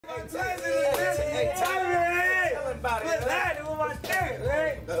Hey, Tyler, what's that? It was my thing,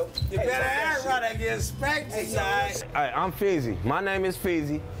 right? You better act right. I get spanked tonight. Hey, I'm Fizzy. My name is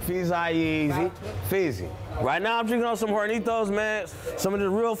Fizzy. Fizzy. Fizzy. Right now, I'm drinking on some Hornitos, man. Some of the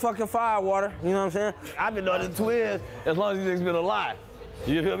real fucking fire water. You know what I'm saying? I've been doing this 2 years as long as these niggas been alive.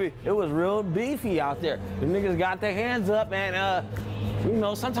 You feel me? It was real beefy out there. The niggas got their hands up and, you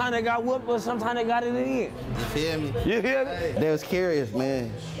know, sometimes they got whooped, but sometimes they got it in. You feel me? You hear me? They was curious,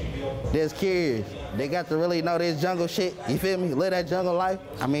 man. They was curious. They got to really know this jungle shit. You feel me? Live that jungle life.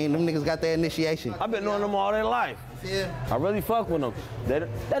 I mean, them niggas got their initiation. I've been knowing them all their life. Yeah. I really fuck with them. That's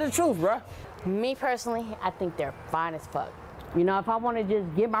the truth, bro. Me personally, I think they're fine as fuck. You know, if I want to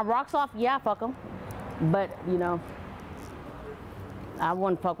just get my rocks off, yeah, fuck them. But, you know, I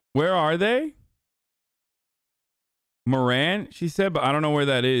wouldn't fuck. Where are they? Moran, she said, but I don't know where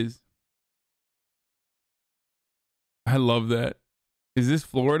that is. I love that. Is this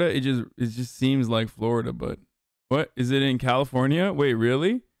Florida? It just seems like Florida, but what? Is it in California? Wait,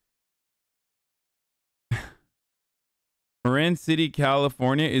 really? Moran City,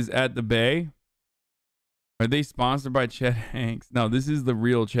 California is at the Bay. Are they sponsored by Chet Hanks? No, this is the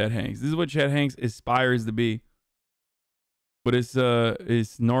real Chet Hanks. This is what Chet Hanks aspires to be. But it's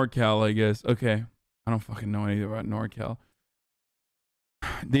NorCal, I guess. Okay. I don't fucking know anything about NorCal.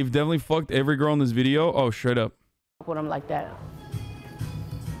 They've definitely fucked every girl in this video. Oh, straight up. With them like that.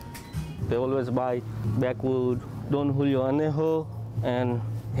 They always buy Backwood, Don Julio Anejo, and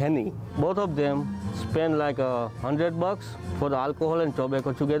Henny. Both of them spend like $100 for the alcohol and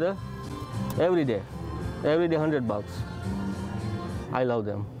tobacco together every day. Every day $100. I love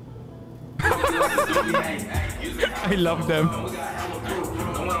them. I love them.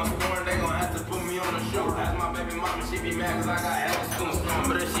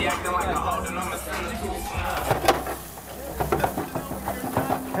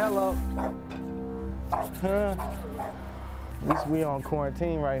 Hello. At least we on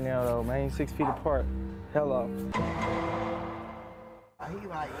quarantine right now, though, man. 6 feet apart. Hello. He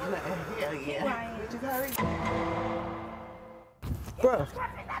like, hell yeah.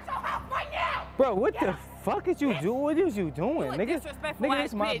 Bro, what the fuck is you doing? What is you doing, nigga? Nigga,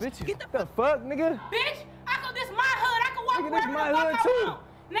 this my bitch. Get the fuck, nigga? Bitch, I go this my hood. I can walk nigga, this my hood too.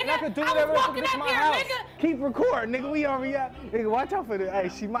 Nigga, I can do I whatever. was walking This up my here, house. nigga. Keep recording, nigga. We already out. Nigga, watch out for the. Hey,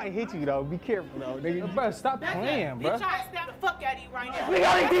 she might hit you though. Be careful though, nigga. Bro, stop playing, bro. Bitch, I stab the fuck out of you right now. Nigga,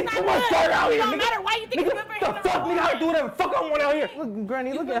 I ain't too much dirt out here, It don't nigga. matter why you think Nigga, you ever the fuck, nigga, I do whatever the fuck I want out here. Look,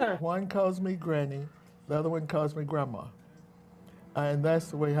 Granny, look at her. One calls me Granny, the other one calls me Grandma. And that's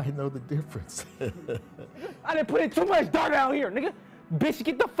the way I know the difference. I didn't put in too much dirt out here, nigga. Bitch,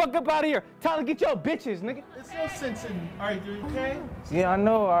 get the fuck up out of here. Tyler, get your bitches, nigga. There's no sense in arguing, okay? Yeah, I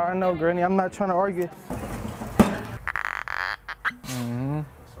know, Granny. I'm not trying to argue.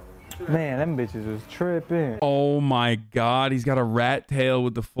 Man, them bitches was tripping. Oh my God, he's got a rat tail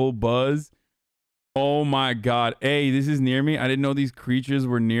with the full buzz. Oh my God. Hey, this is near me. I didn't know these creatures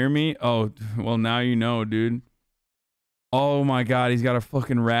were near me. Oh, well, now you know, dude. Oh my God, he's got a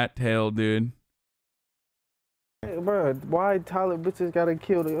fucking rat tail, dude. Hey, bro, why Tyler bitches gotta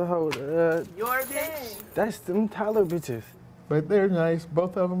kill the whole, Your bitch. That's them Tyler bitches. But they're nice.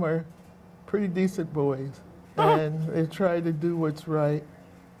 Both of them are pretty decent boys. And they try to do what's right.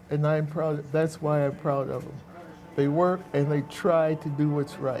 And I'm proud. That's why I'm proud of them. They work and they try to do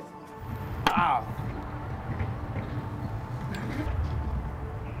what's right. Ow.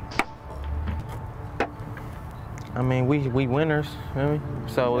 I mean, we winners, you know?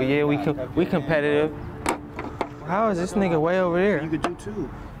 So yeah, we competitive. How is this nigga way over there? You could do too.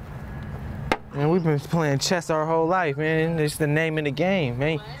 Man, we've been playing chess our whole life, man. It's the name of the game,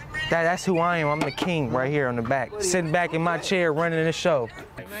 man. That's who I am. I'm the king right here on the back. Sitting back in my chair running the show.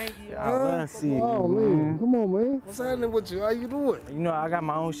 I see you, man. Come on, man. What's happening with you? How you doing? You know, I got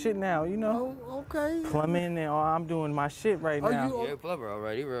my own shit now, you know? Oh, okay. Plumbing and all, I'm doing my shit right now. You're a plumber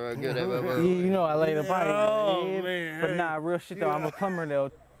already. We're good at You know, I lay the pipe. Oh, yeah, man. But nah, real shit though, I'm a plumber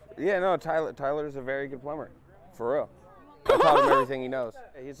though. Yeah, no, Tyler's a very good plumber, for real. I taught him everything he knows.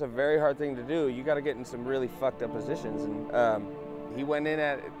 It's a very hard thing to do. You got to get in some really fucked up positions, and he went in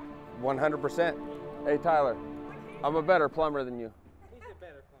at 100%. Hey, Tyler, I'm a better plumber than you. He's a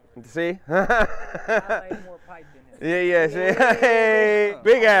better plumber. See? I lay more pipe than him. Yeah, see? Hey,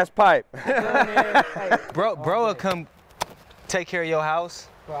 big ass pipe. Hey, bro will come take care of your house.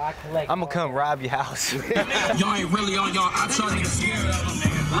 Bro, I'm gonna come rob your house. Y'all ain't really on y'all. I try to scared of them,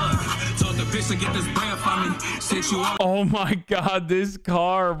 nigga. Told the bitch to get this bread from me. Sit you up. Oh my God, this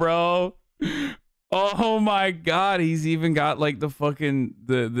car, bro. Oh my God, he's even got like the fucking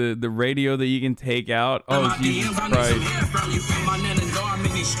the radio that you can take out. Oh Jesus Christ.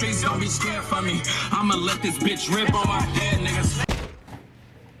 these streets, don't be scared for me. I'ma let this bitch rip on my head, niggas.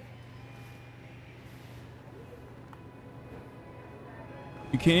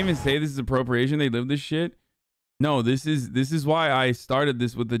 You can't even say this is appropriation. They live this shit. No, this is why I started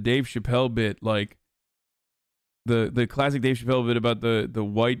this with the Dave Chappelle bit, like the classic Dave Chappelle bit about the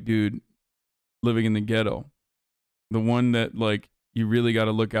white dude living in the ghetto, the one that like you really got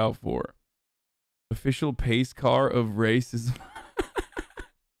to look out for. Official pace car of racism.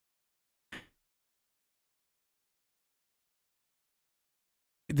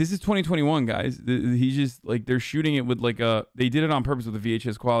 This is 2021, guys. He's just like, they're shooting it with like a, they did it on purpose with the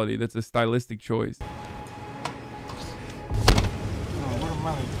VHS quality. That's a stylistic choice.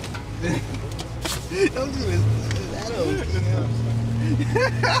 Don't do this.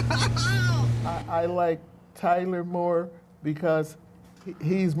 I like Tyler more because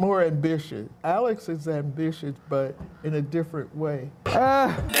he's more ambitious. Alex is ambitious, but in a different way.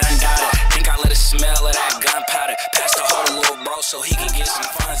 Think I let it smell of that gunpowder. Pass the whole little bro so he can get some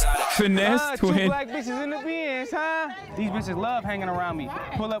funds out of it. Finesse Two twin. black bitches in the bins, huh? These bitches love hanging around me.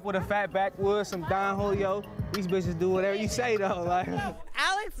 Pull up with a fat backwood, some Don Julio. These bitches do whatever you say though. Like,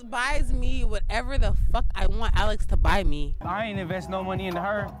 Alex buys me whatever the fuck I want Alex to buy me. I ain't invest no money into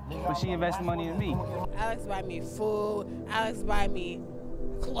her, but she invests money in me. Alex buy me food. Alex buy me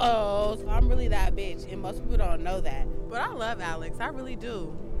clothes. I'm really that bitch, and most people don't know that. But I love Alex. I really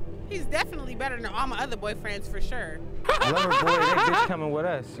do. He's definitely better than all my other boyfriends for sure. Lover boy, that bitch coming with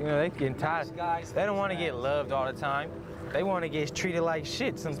us. You know, they getting tired. They don't want to get loved all the time. They want to get treated like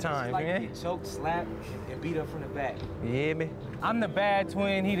shit sometimes, like man. Get choked, slapped, and beat up from the back. You hear me? I'm the bad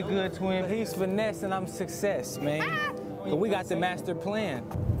twin, he the good twin. He's finesse and I'm success, man. But we got the master plan.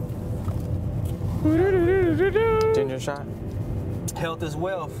 Ginger shot. Health is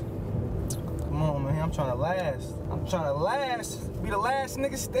wealth. Come on, man, I'm trying to last. I'm trying to last. Be the last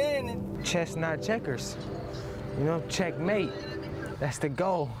nigga standing. Chess, not checkers. You know, checkmate. That's the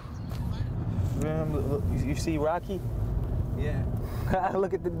goal. Man, look, you see Rocky? Yeah.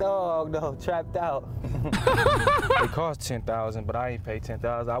 Look at the dog, though, trapped out. It cost $10,000, but I ain't paid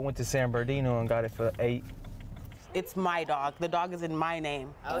 $10,000. I went to San Bernardino and got it for $8,000. It's my dog. The dog is in my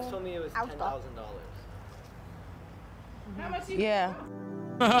name. Alex told me it was $10,000. How much? Yeah.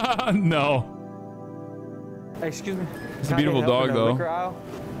 No. Hey, excuse me. It's a beautiful dog, though.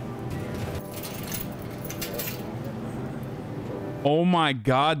 Oh my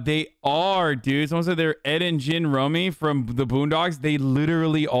God, they are, dude. Someone said they're Ed and Jin Rummy from the Boondocks. They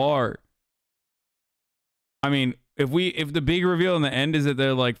literally are. I mean, if the big reveal in the end is that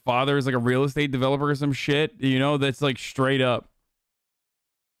their like father is like a real estate developer or some shit, you know, that's like straight up.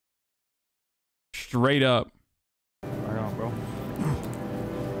 Straight up. Right on, bro.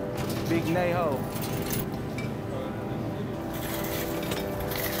 Big Neho.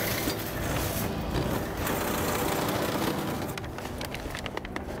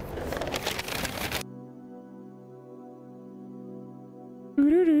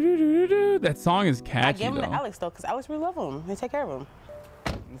 That song is catchy. I gave him though. to Alex though, because Alex really love him. He take care of him.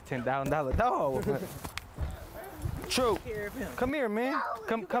 $10,000 dog. True. Come here, man.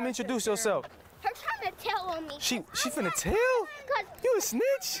 Come introduce yourself. Her trying to tell on me. She finna tell? You a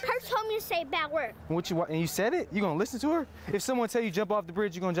snitch? Her told me to say bad word. And you said it? You gonna listen to her? If someone tell you jump off the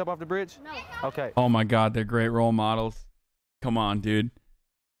bridge, you gonna jump off the bridge? No. Okay. Oh my God, they're great role models. Come on, dude.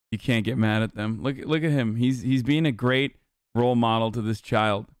 You can't get mad at them. Look at him. He's being a great role model to this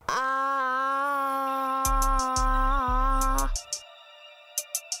child.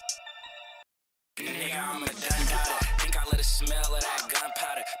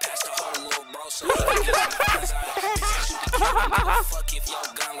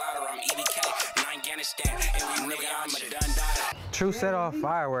 True set off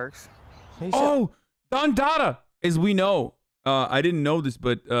fireworks. Oh, Don Dada, as we know. I didn't know this,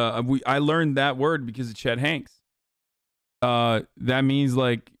 but I learned that word because of Chet Hanks. That means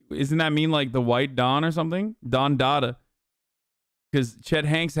like, isn't that mean like the white Don or something? Don Dada. Because Chet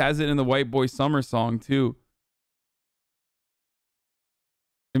Hanks has it in the White Boy Summer song too.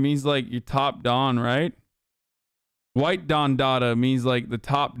 It means like your top Don, right? White Don Dada means like the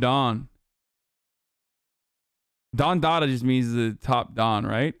top Don. Don Dada just means the top Don,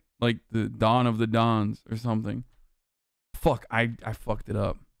 right? Like the Dawn of the Dons or something. Fuck, I fucked it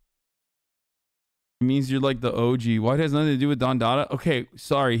up. It means you're like the OG. White has nothing to do with Don Dada? Okay,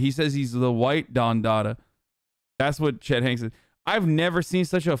 sorry. He says he's the white Don Dada. That's what Chet Hanks is. I've never seen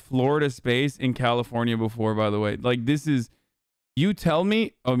such a Florida space in California before, by the way. Like, this is... You tell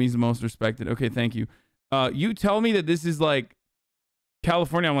me... Oh, he's the most respected. Okay, thank you. You tell me that this is like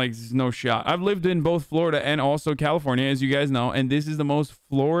California, I'm like, there's no shot. I've lived in both Florida and also California, as you guys know, and this is the most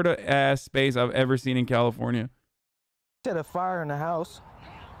Florida-ass space I've ever seen in California. Set a fire in the house.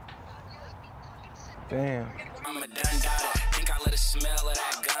 Damn. I'm a done daughter. Think I let it smell of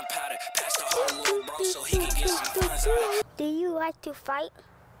that gunpowder. Pass the whole little bro so he can get some funds out of it. Do you like to fight?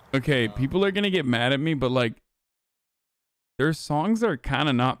 Okay, people are gonna get mad at me, but like, their songs are kind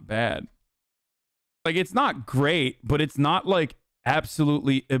of not bad. Like, it's not great, but it's not like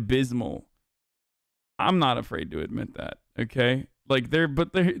absolutely abysmal. I'm not afraid to admit that. Okay, like they're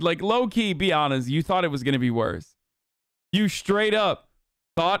like low key. Be honest, you thought it was gonna be worse. You straight up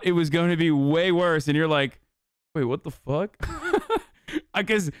thought it was going to be way worse, and you're like, wait, what the fuck?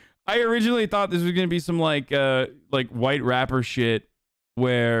 Because I originally thought this was gonna be some like white rapper shit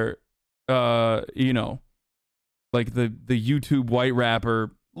where you know, like the YouTube white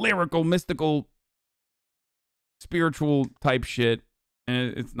rapper, lyrical, mystical, spiritual type shit,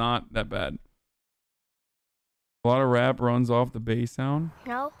 and it's not that bad. A lot of rap runs off the bass sound.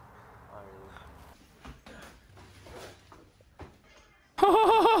 No.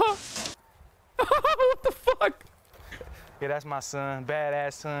 What the fuck? Yeah, that's my son,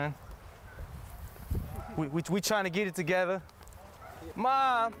 badass son. We trying to get it together.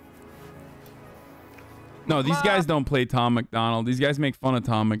 Mom. No, these guys don't play Tom McDonald. These guys make fun of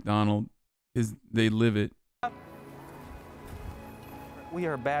Tom McDonald because they live it. We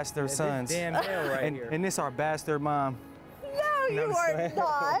are bastard sons. Damn hell right here. And this our bastard mom. No, you are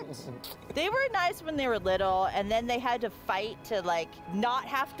not. They were nice when they were little, and then they had to fight to like not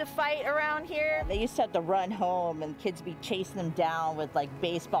have to fight around here. They used to have to run home, and kids be chasing them down with like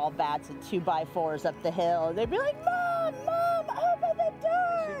baseball bats and 2x4s up the hill. They'd be like, "Mom, Mom, open the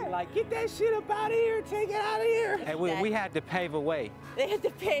door!" Like, get that shit up out of here, take it out of here. And we had to pave a way. They had to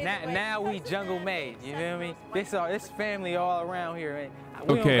pave the way. Now we jungle made. You feel me? This family all around here, man.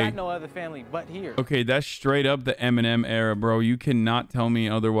 We Okay. don't got no other family but here. Okay, that's straight up the Eminem era, bro. You cannot tell me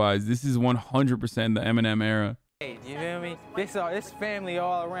otherwise. This is 100% the Eminem era. You feel me? This family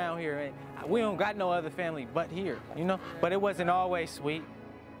all around here, man. We don't got no other family but here, you know? But it wasn't always sweet.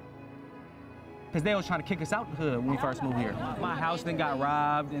 Cause they was trying to kick us out the hood when we first moved here. My house then got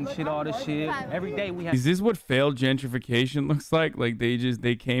robbed and shit, all this shit. Every day we had. Is this what failed gentrification looks like? Like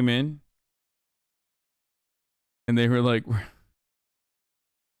they came in and they were like,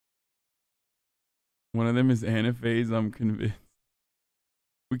 one of them is Anaphase, I'm convinced.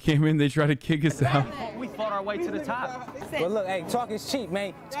 We came in, they tried to kick us out. We fought our way to the top. But look, hey, talk is cheap,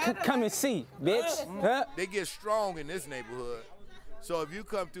 man. Come and see, bitch. Huh? They get strong in this neighborhood. So if you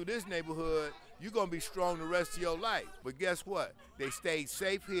come through this neighborhood, you're gonna be strong the rest of your life. But guess what? They stayed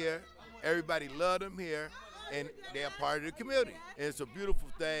safe here. Everybody loved them here, and they're part of the community. And it's a beautiful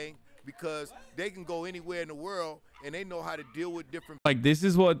thing because they can go anywhere in the world and they know how to deal with different. Like, this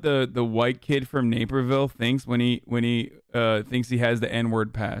is what the white kid from Naperville thinks when he thinks he has the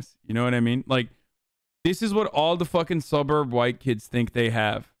N-word pass. You know what I mean? Like, this is what all the fucking suburb white kids think they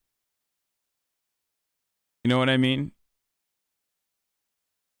have. You know what I mean?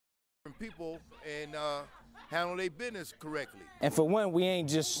 People and handle their business correctly. And for one, we ain't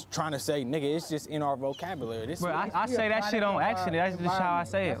just trying to say, nigga, it's just in our vocabulary. This Bro, I say that shit on accident. That's just how I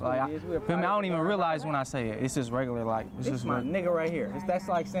say it. Like, I don't even realize when I say it. It's just regular, like, it's just my nigga right here. That's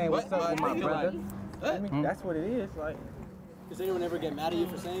like saying, what's up with my brother? I mean, that's what it is. Like, does anyone ever get mad at you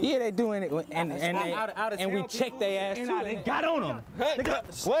for saying? yeah, they doing it, and we check their ass too. They got on them.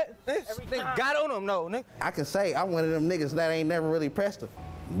 What? They got on them, no, nigga. I can say I'm one of them niggas that ain't never really pressed them,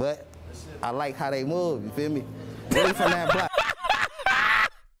 but I like how they move, you feel me? Really from that block.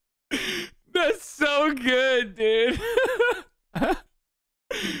 That's so good, dude.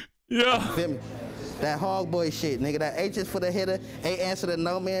 Yeah. You feel me? That hog boy shit, nigga. That H is for the hitter, A answer to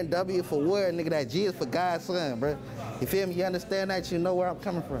no man, W for word, nigga. That G is for God's son, bro. You feel me? You understand that? You know where I'm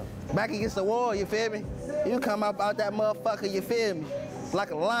coming from. Back against the wall, you feel me? You come up out that motherfucker, you feel me?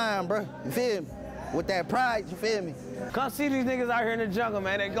 Like a lion, bro. You feel me? With that pride, you feel me? Come see these niggas out here in the jungle,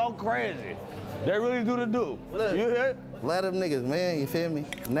 man. They go crazy. They really do the do. Look, you hear? Let them niggas, man. You feel me?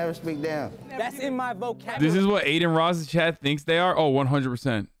 Never speak down. That's in my vocabulary. This is what Aiden Ross's chat thinks they are? Oh,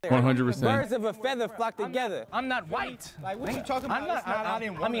 100%. 100%. Birds of a feather flock together. I'm not white. Like, what you talking about?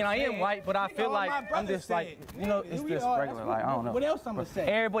 I'm not, I mean, I am white, but I feel like I'm just like, you know, it's just regular. Like, I don't know. What else I'm gonna say?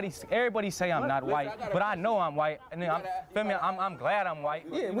 Everybody say I'm not white, but I know I'm white. And then feel me? I'm glad I'm white.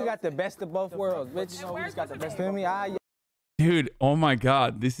 Yeah, we got the best of both worlds, bitch. We just got the best. Feel me? Dude, oh my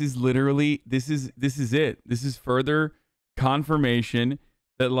God. This is literally, this is it. This is further confirmation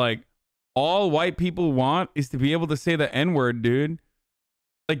that, like, all white people want is to be able to say the N-word, dude.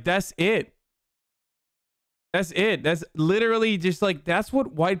 Like, that's it. That's it. That's literally just like, that's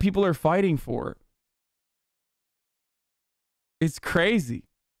what white people are fighting for. It's crazy.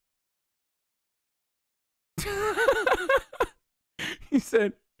 He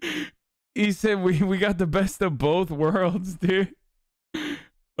said we got the best of both worlds, dude.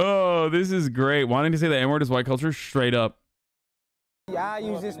 Oh, this is great. Wanting to say the N-word is white culture, straight up. Yeah, I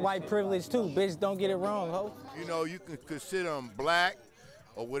use this white privilege too, bitch. Don't get it wrong, ho. You know, you can consider them black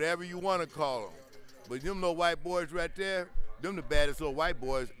or whatever you want to call them. But them little white boys right there, them the baddest little white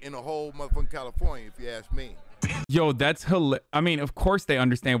boys in the whole motherfucking California, if you ask me. Yo, that's hilarious. I mean, of course they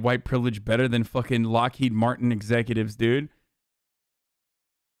understand white privilege better than fucking Lockheed Martin executives, dude.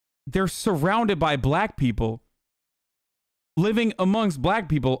 They're surrounded by black people, living amongst black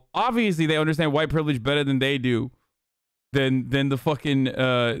people. Obviously, they understand white privilege better than they do, than the fucking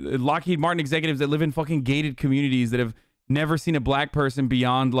Lockheed Martin executives that live in fucking gated communities that have never seen a black person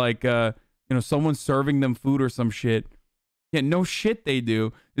beyond like you know, someone serving them food or some shit. Yeah, no shit they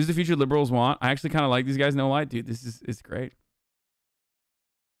do. This is the future liberals want. I actually kind of like these guys. No lie, dude. It's great.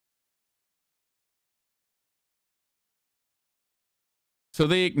 So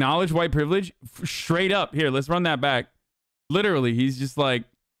they acknowledge white privilege straight up. Here, let's run that back. Literally, he's just like,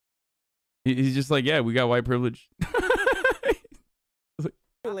 yeah, we got white privilege.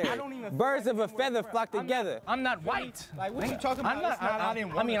 I don't even birds of a feather flock together. I'm not white. Like, what are you talking about?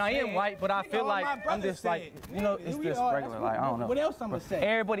 I mean, I am white, but I feel like I'm just like, you know, it's just regular. Like, I don't know. What else I'm gonna say?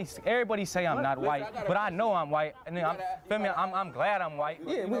 Everybody say I'm not white, but I know I'm white, and then I'm glad I'm white.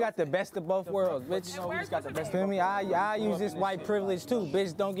 Yeah, we got the best of both worlds, bitch. We just got the best. Feel me? I use this white privilege too,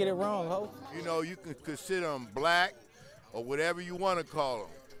 bitch. Don't get it wrong, ho. You know, you can consider them black or whatever you want to call them.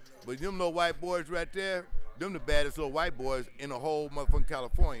 But them little white boys right there, them the baddest little white boys in the whole motherfucking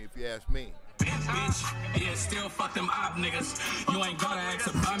California, if you ask me. Bitch, yeah, still fuck them op niggas. You ain't gotta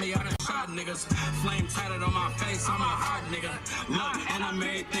ask about me, I done shot niggas. Flame tatted on my face, I'm a hot nigga. Look, and I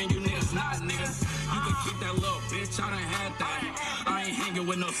made thing you niggas not niggas. You can keep that little bitch, I done had that. I ain't hanging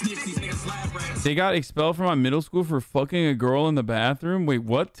with no snitch, these niggas lab rats. They got expelled from my middle school for fucking a girl in the bathroom. Wait,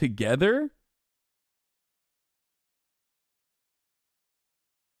 what? Together?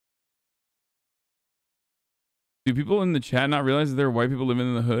 Do people in the chat not realize that there are white people living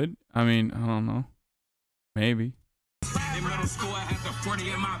in the hood? I mean, I don't know. Maybe. In middle school, I had the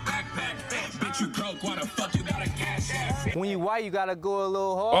 40 in my backpack. Bitch, you broke, why the fuck you got a cash app? When you white, you gotta go a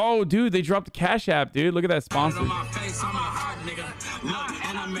little hard. Oh, dude, they dropped the Cash App, dude. Look at that sponsor. On my face, I'm a hot nigga. Look,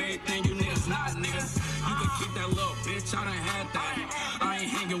 and I made thing you niggas not niggas. You can keep that little bitch, I done had that. I ain't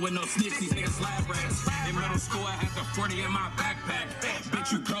hanging with no snitch, these niggas lab rats. In middle school, I had the 40 in my backpack.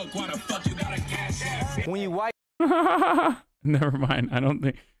 Bitch, you broke, why the fuck you got a cash app? When you white. Never mind. I don't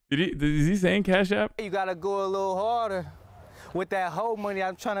think. Is he saying Cash App? You gotta go a little harder. With that whole money,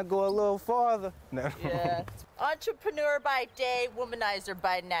 I'm trying to go a little farther. No. Yeah. Entrepreneur by day, womanizer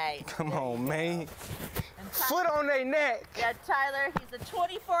by night. Come on, man. Foot on their neck. Yeah, Tyler, he's a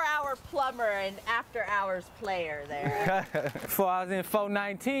 24-hour plumber and after-hours player there. Before I was in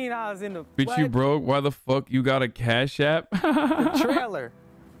 419, I was in the... Bitch, you broke. Why the fuck you got a Cash App? The trailer.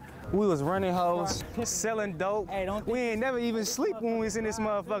 We was running hoes, selling dope. Hey, we ain't never even sleep when we was in this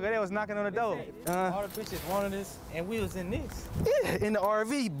motherfucker. They was knocking on the door. All the bitches wanted us, and we was in this. Yeah, in the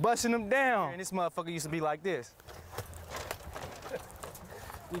RV, busting them down. And this motherfucker used to be like this.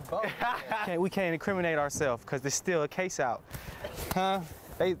 We can't incriminate ourselves, because there's still a case out. Huh?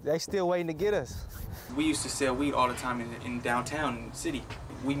 They still waiting to get us. We used to sell weed all the time in downtown in the city.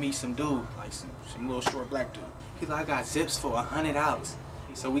 We meet some dude, like some little short black dude. He's like, I got zips for $100.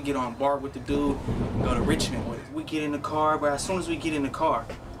 So we get on bar with the dude and go to Richmond with it. We get in the car, but as soon as we get in the car,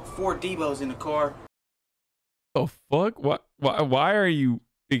 4 Debo's in the car. Oh fuck! What? Why are you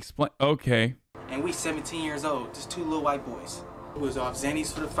explain? Okay. And we 17 years old, just 2 little white boys. We was off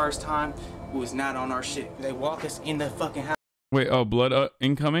Xennies for the first time. We was not on our shit. They walk us in the fucking house. Wait, oh, blood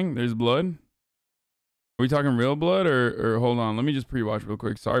incoming? There's blood? Are we talking real blood or hold on? Let me just pre-watch real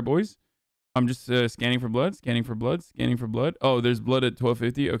quick. Sorry, boys. I'm just scanning for blood, scanning for blood, scanning for blood. Oh, there's blood at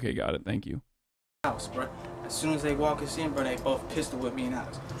 1250. Okay, got it. Thank you. House, bro. As soon as they walk us in, bro, they both pistol whip me in the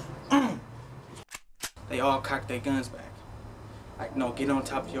house. They all cock their guns back. Like, no, get on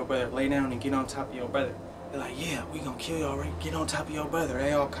top of your brother. Lay down and get on top of your brother. They're like, yeah, we gonna kill you already. Get on top of your brother.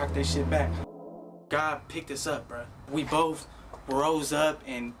 They all cock their shit back. God picked us up, bro. We both rose up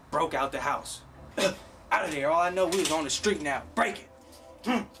and broke out the house. Out of there. All I know, we was on the street now. Break it.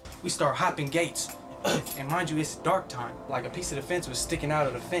 We start hopping gates. And mind you, it's dark time. Like a piece of the fence was sticking out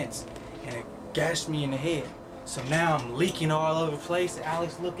of the fence. And it gashed me in the head. So now I'm leaking all over the place.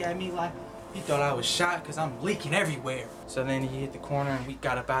 Alex looked at me like he thought I was shot because I'm leaking everywhere. So then he hit the corner and we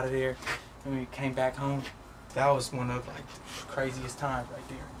got up out of there. And we came back home. That was one of like the craziest times right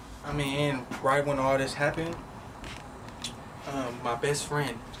there. I mean, and right when all this happened, my best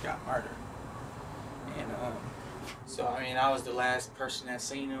friend got murdered. And so I mean, I was the last person that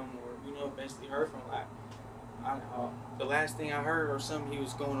seen him, or you know, basically heard from him. Like, the last thing I heard or something, he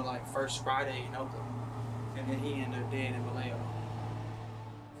was going to like First Friday in Oakland, and then he ended up dead in Vallejo.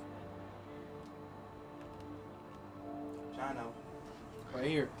 Chino, right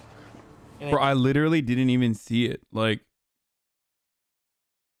here. Bro, I literally didn't even see it. Like,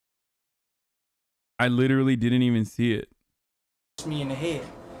 I literally didn't even see it. Me in the head.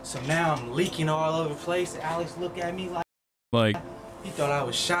 So now I'm leaking all over the place. Alex looked at me like he thought I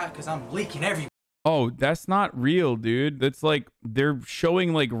was shot because I'm leaking everywhere. Oh, that's not real, dude. That's like, they're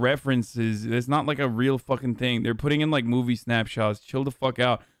showing like references. It's not like a real fucking thing. They're putting in like movie snapshots. Chill the fuck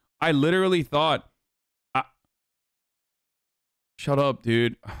out. I literally thought, shut up,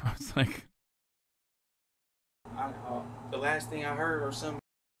 dude. I was like, the last thing I heard or something.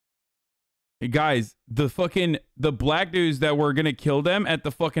 hey guys, the black dudes that were gonna kill them at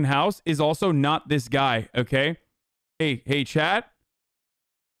the fucking house is also not this guy, okay? Hey, chat.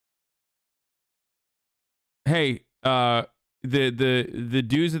 Hey, the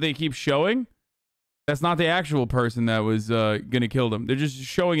dudes that they keep showing, that's not the actual person that was gonna kill them. They're just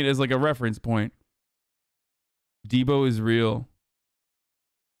showing it as like a reference point. Debo is real.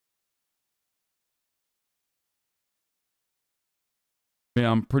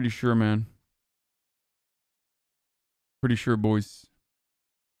 Yeah, I'm pretty sure, man. Pretty sure, boys.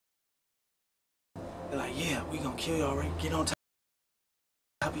 They're like, yeah, we gonna kill y'all, right? Get on top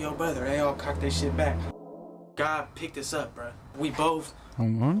of your brother. They all cock their shit back. God picked us up, bro. We both.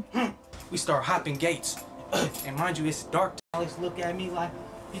 Hold on. We start hopping gates. And mind you, it's dark. Alex looked at me like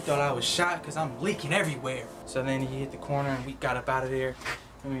he thought I was shot because I'm leaking everywhere. So then he hit the corner and we got up out of there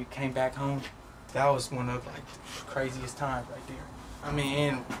and we came back home. That was one of like the craziest times right there. I mean,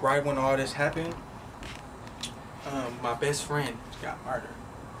 and right when all this happened, my best friend got murdered.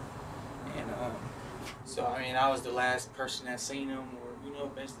 And so I mean, I was the last person that seen him, or you know,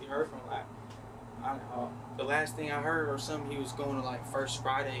 basically heard from him. Like, the last thing I heard or something, he was going to like First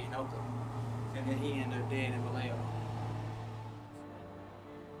Friday in Oakland, and then he ended up dead in Vallejo.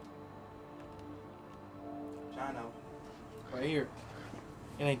 Chino, right here.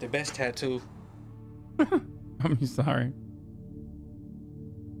 It ain't the best tattoo. I'm sorry.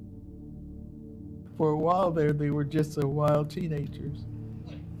 For a while there, they were just a wild teenagers,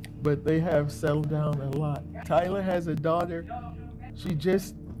 but they have settled down a lot. Tyler has a daughter. She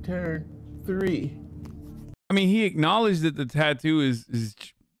just turned 3. I mean, he acknowledged that the tattoo is his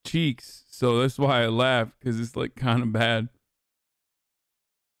cheeks, so that's why I laughed, because it's like kind of bad.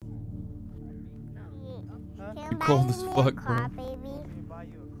 You're cold as fuck, bro.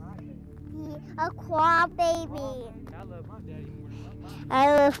 A claw baby.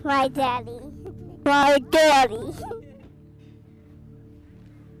 I love my daddy. My daddy.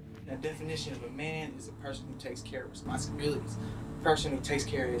 The definition of a man is a person who takes care of responsibilities, a person who takes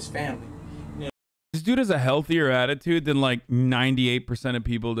care of his family. You know, This dude has a healthier attitude than like 98% of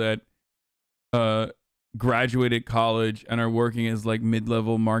people that graduated college and are working as like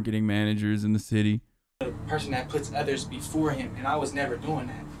mid-level marketing managers in the city. a person that puts others before him, and I was never doing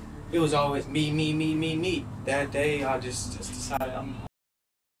that. It was always me, me, me, me, me. That day, I just decided I'm.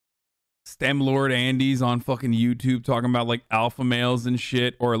 Stem Lord Andy's on fucking YouTube talking about like alpha males and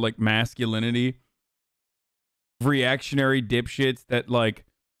shit, or like masculinity. Reactionary dipshits that like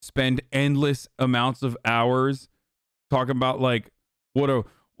spend endless amounts of hours talking about like what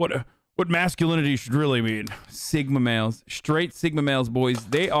masculinity should really mean. Sigma males, straight Sigma males, boys.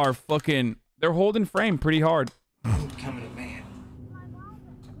 They are fucking, they're holding frame pretty hard. I'm becoming a man.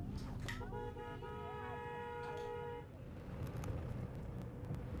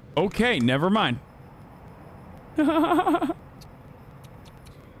 Okay, never mind.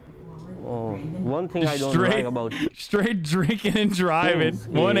 One thing I don't like about straight drinking and driving.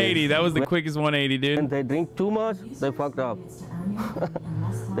 180. That was the quickest 180, dude. When they drink too much, they fucked up.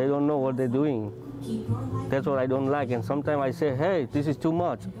 They don't know what they're doing. That's what I don't like. And sometimes I say, hey, this is too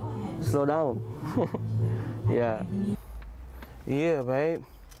much. Slow down. Yeah. Yeah, babe.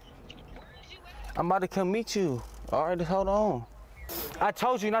 I'm about to come meet you. All right, just hold on. I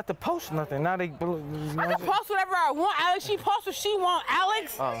told you not to post nothing. Now they. I can post whatever I want, Alex. She posts what she want,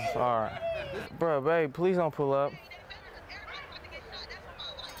 Alex. Oh, all right. Bro, babe, please don't pull up.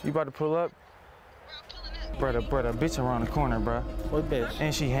 You about to pull up? Bro, the bitch around the corner, bro. What bitch?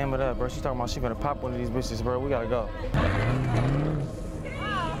 And she hammered up, bro. She talking about she gonna pop one of these bitches, bro. We gotta go.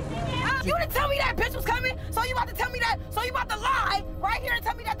 You didn't tell me that bitch was coming, so you about to tell me that, so you about to lie right here and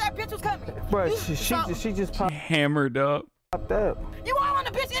tell me that that bitch was coming. Bro, she just popped Hammered up. up. You all on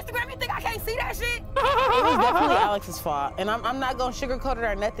the bitch Instagram, you think I can't see that shit? It was definitely Alex's fault. And I'm not gonna sugarcoat it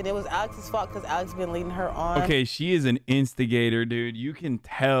or nothing. It was Alex's fault because Alex been leading her on. Okay, she is an instigator, dude. You can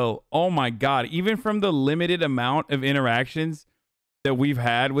tell. Oh my God. Even from the limited amount of interactions that we've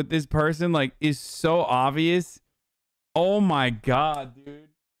had with this person, like, is so obvious. Oh my God, dude.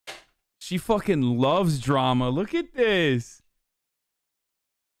 She fucking loves drama. Look at this.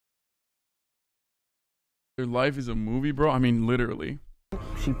 Their life is a movie, bro. I mean, literally.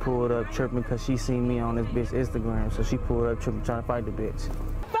 She pulled up tripping because she seen me on this bitch Instagram. So she pulled up tripping trying to fight the bitch.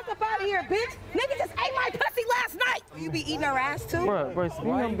 Fuck up out of here, bitch. Nigga just ate my pussy last night. You be eating her ass too? Bro,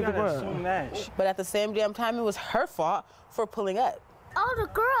 Why you gotta assume that? But at the same damn time, it was her fault for pulling up. Oh, the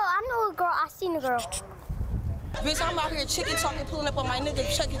girl. I know a girl. I seen the girl. Bitch, I'm out here chicken talking, pulling up on my nigga,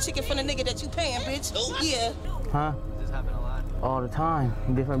 chucking chicken from the nigga that you paying, bitch. Yeah. Huh? Does this happen a lot? All the time.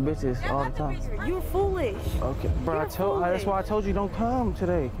 Different bitches, all the time. You're foolish. Okay, bro, that's why I told you don't come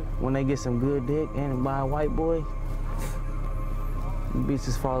today. When they get some good dick and by a white boy,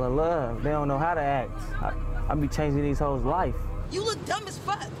 bitches fall in love. They don't know how to act. I be changing these hoes' life. You look dumb as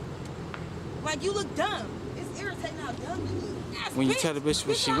fuck. Like, you look dumb. It's irritating how dumb you look. When you tell the bitch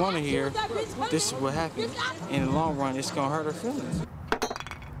what she want to hear, this is what happens. In the long run, it's gonna hurt her feelings.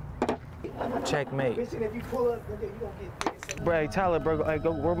 Checkmate. Bro, hey, Tyler, bro, hey,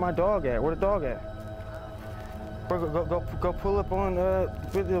 go, where my dog at? Where the dog at? Bro, go pull up on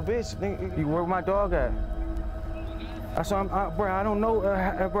with the bitch. Where my dog at? Bro, I don't know,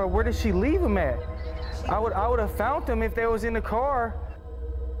 bro, where did she leave him at? I would have found him if they was in the car.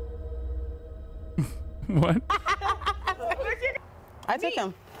 What? I took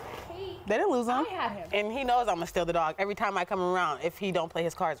him. They didn't lose him. I had him. And he knows I'm gonna steal the dog every time I come around if he don't play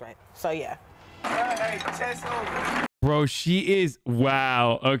his cards right. So yeah. Hey, chest over. Bro, she is,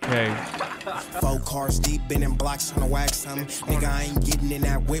 wow, okay. 4 cars deep, been in blocks trying to wax something. Nigga, I ain't getting in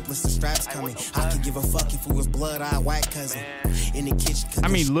that whip with the straps coming. I could give a fuck if it was blood, I whack cousin. In the kitchen. I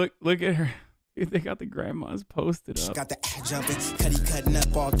mean, look at her. Dude, they got the grandmas posted up. Got the jumping, cutting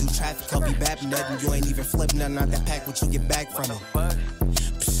up all through traffic. I'll be bapping nothing. You ain't even flipping nothing out that pack. What you get back from it?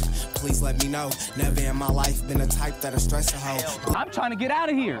 Please let me know. Never in my life been a type that'll stress a hoe. I'm trying to get out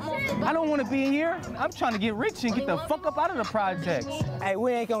of here. I don't want to be here. I'm trying to get rich and get the fuck up out of the projects. Hey,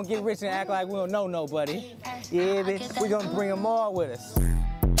 we ain't gonna get rich and act like we don't know nobody. Yeah, bitch. We gonna bring them all with us.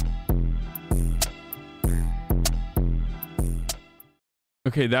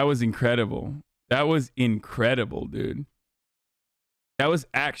 Okay, that was incredible. That was incredible, dude. That was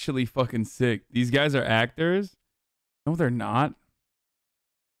actually fucking sick. These guys are actors? No, they're not.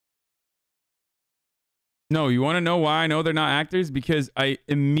 No, you want to know why I know they're not actors? Because I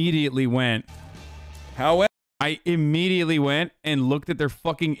immediately went. However, I immediately went and looked at their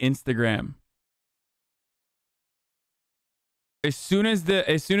fucking Instagram. As soon as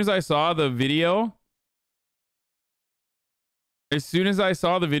I saw the video, I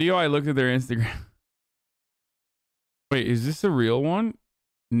looked at their Instagram. Wait, is this a real one?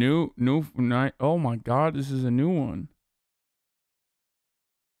 New night. Oh my God, this is a new one.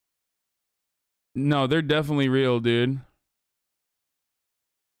 No, they're definitely real, dude.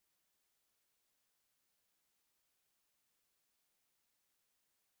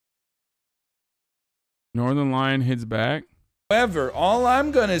 Northern Lion hits back. However, all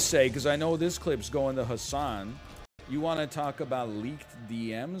I'm going to say, because I know this clip's going to Hassan, you want to talk about leaked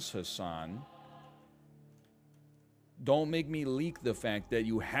DMs, Hassan? Don't make me leak the fact that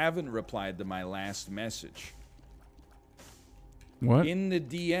you haven't replied to my last message. What? In the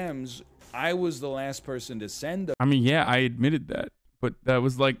DMs, I was the last person to send them. I mean, yeah, I admitted that, but that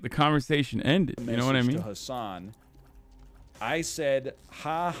was like the conversation ended. You know what I mean? To Hassan, I said,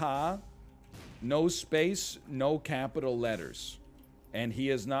 ha ha, no space, no capital letters. And he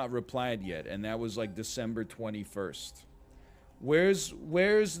has not replied yet. And that was like December 21st. Where's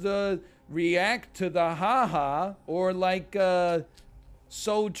the react to the ha ha or like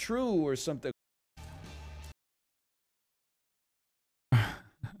so true or something?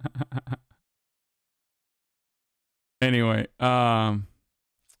 Anyway,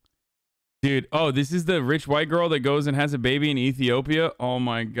 dude, oh, this is the rich white girl that goes and has a baby in Ethiopia. Oh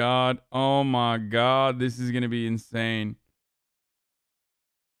my God. Oh my God. This is going to be insane.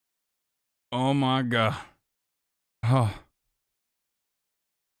 Oh my God. Oh.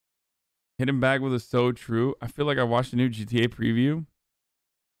 Hit him back with a so true. I feel like I watched a new GTA preview.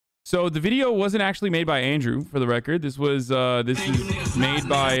 So the video wasn't actually made by Andrew, for the record. This was this is made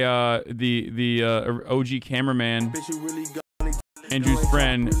by the OG cameraman Andrew's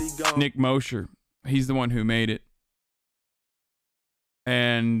friend, Nick Mosher. He's the one who made it.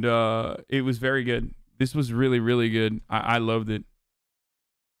 And it was very good. This was really, really good. I loved it.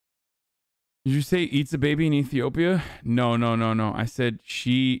 Did you say eats a baby in Ethiopia? No. I said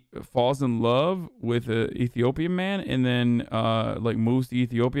she falls in love with an Ethiopian man and then like moves to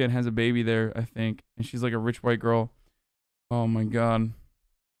Ethiopia and has a baby there, I think. And she's like a rich white girl. Oh my God.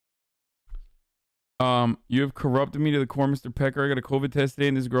 You have corrupted me to the core, Mr. Pecker. I got a COVID test today,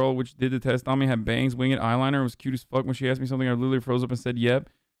 and this girl, which did the test on me, had bangs, winged eyeliner, was cute as fuck. When she asked me something, I literally froze up and said, yep.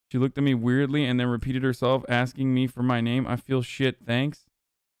 She looked at me weirdly and then repeated herself, asking me for my name. I feel shit, thanks.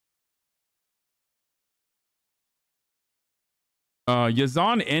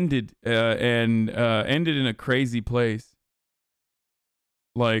 Yazan ended, ended in a crazy place.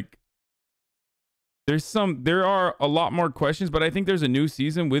 Like, there are a lot more questions, but I think there's a new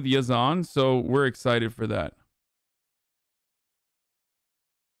season with Yazan, so we're excited for that.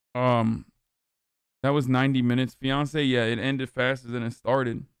 That was 90 minutes. Fiance, yeah, it ended faster than it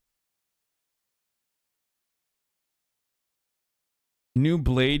started. New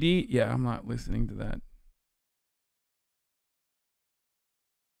Blady, yeah, I'm not listening to that.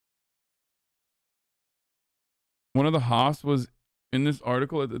 One of the hosts was in this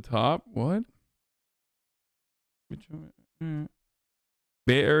article at the top. What?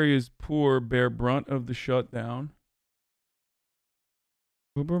 Bay Area's poor bear brunt of the shutdown.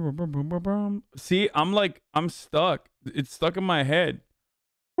 See, I'm stuck. It's stuck in my head.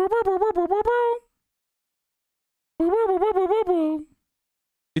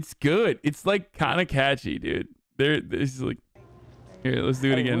 It's good. It's like kind of catchy, dude. There's like, here, let's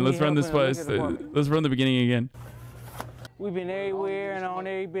do it again. Let's run this first. Let's run the beginning again. We've been everywhere and on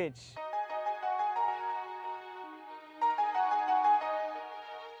every bitch.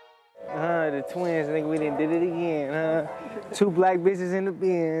 The twins think we done did it again, Two black bitches in the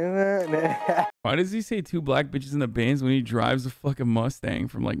bin, Why does he say two black bitches in the Benz when he drives a fucking Mustang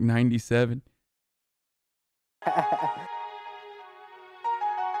from like 97?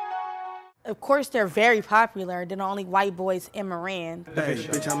 Of course, they're very popular. They're the only white boys in Moran. Hey,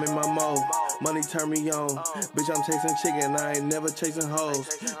 bitch, I'm in my mode. Money turn me on. Bitch, I'm chasing chicken. I ain't never chasing hoes.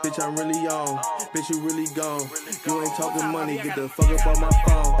 Bitch, I'm really on. Bitch, you really gone. You ain't talking money. Get the fuck up on my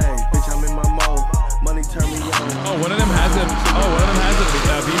phone. Hey, bitch, I'm in my mode. Money turn me on. Oh, one of them has a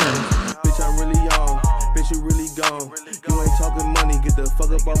Beamer. Bitch, I'm really on. Bitch, you really gone. You ain't talking money. Get the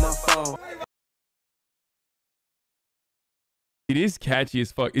fuck up on my phone. It is catchy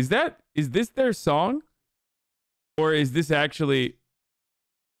as fuck. Is this their song? Or is this actually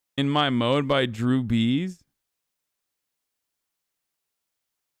In My Mode by Drew Bees?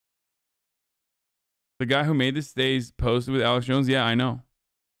 The guy who made this stays posted with Alex Jones? Yeah, I know.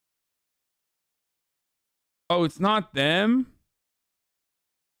 Oh, it's not them?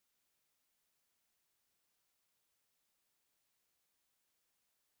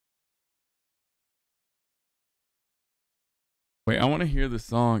 Wait, I want to hear the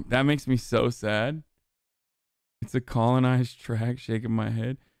song. That makes me so sad. It's a colonized track, shaking my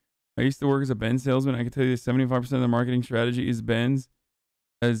head. I used to work as a Benz salesman. I can tell you that 75% of the marketing strategy is Benz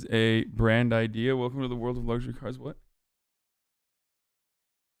as a brand idea. Welcome to the world of luxury cars. What?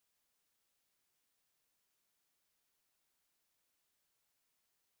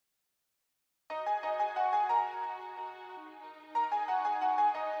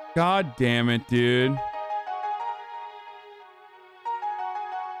 God damn it, dude.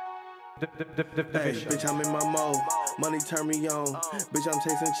 Hey, bitch, I'm in my mode. Money turn me on. Bitch, I'm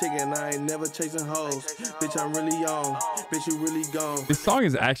chasing chicken. I ain't never chasing hoes. Bitch, I'm really on. Bitch, you really gone. This song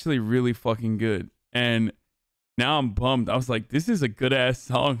is actually really fucking good. And now I'm bummed. I was like, this is a good ass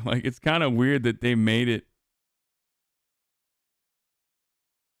song. Like, it's kind of weird that they made it.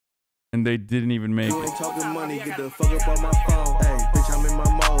 And they didn't even make You it. ain't talking money. Get the fuck up on my phone. Hey, bitch, I'm in my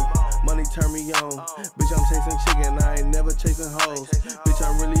mode. Money turn me on. Bitch, I'm chasing chicken. I ain't never chasing hoes. Bitch,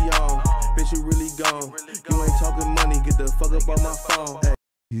 I'm really on. Bitch, you really gone. You ain't talking money. Get the fuck up on my phone. Hey.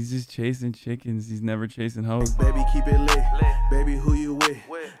 He's just chasing chickens. He's never chasing hoes. Baby, keep it lit. Baby, who you with?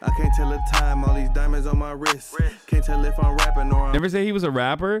 I can't tell the time. All these diamonds on my wrist. Can't tell if I'm rapping or I'm... Never say he was a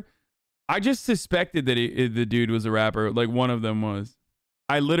rapper. I just suspected that the dude was a rapper. Like, one of them was.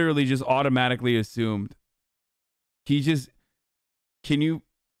 I literally just automatically assumed. He just... Can you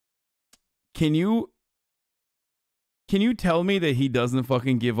tell me that he doesn't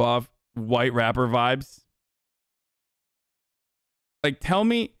fucking give off white rapper vibes? Like, tell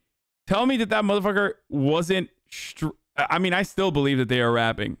me that motherfucker wasn't... I mean, I still believe that they are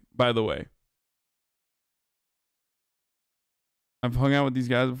rapping, by the way. I've hung out with these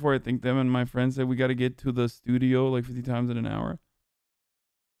guys before. I think them and my friends said we got to get to the studio like 50 times in an hour.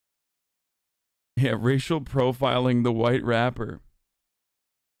 Yeah, racial profiling the white rapper.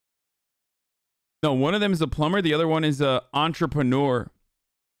 No, one of them is a plumber. The other one is a entrepreneur.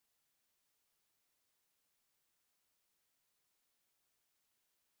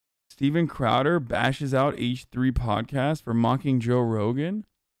 Steven Crowder bashes out H3 podcast for mocking Joe Rogan.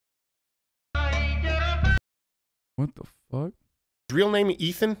 What the fuck? Real name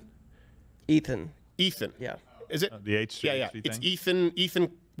Ethan? Ethan. Ethan. Yeah. Is it? The H3 Yeah, yeah. thing? It's Ethan.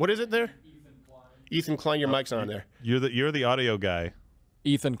 Ethan. What is it there? Ethan Klein. Your mic's on there. You're the audio guy.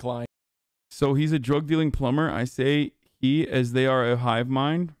 Ethan Klein. So he's a drug dealing plumber. I say he, as they are a hive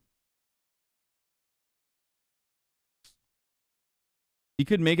mind. He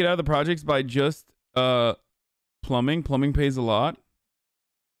could make it out of the projects by just plumbing. Plumbing pays a lot.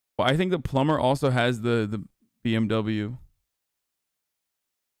 Well, I think the plumber also has the BMW.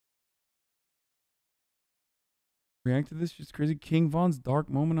 React to this, just crazy. King Von's dark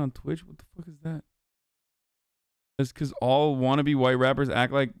moment on Twitch. What the fuck is that? That's because all wannabe white rappers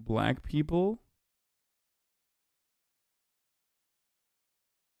act like black people.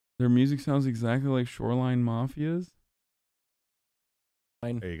 Their music sounds exactly like Shoreline Mafia's.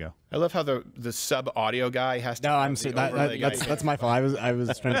 There you go. I love how the sub audio guy has to. No, I'm sorry. That's my fault. I was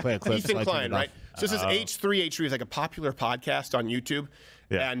trying to play a clip. Ethan so Klein, right? So this is H3. H3 is like a popular podcast on YouTube,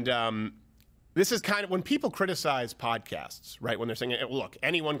 and this is kind of when people criticize podcasts, right? When they're saying, "Look,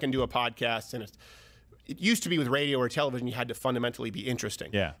 anyone can do a podcast," and it used to be with radio or television, you had to fundamentally be interesting.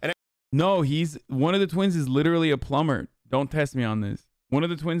 Yeah. And No, he's one of the twins is literally a plumber. Don't test me on this. One of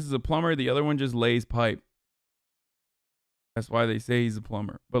the twins is a plumber. The other one just lays pipe. That's why they say he's a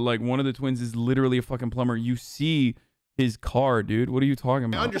plumber. But like one of the twins is literally a fucking plumber. You see his car, dude. What are you talking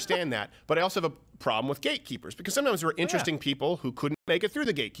about? I understand that, but I also have a problem with gatekeepers because sometimes there were interesting people who couldn't make it through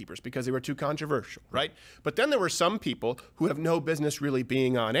the gatekeepers because they were too controversial, right? But then there were some people who have no business really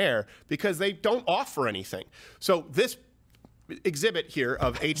being on air because they don't offer anything. So this exhibit here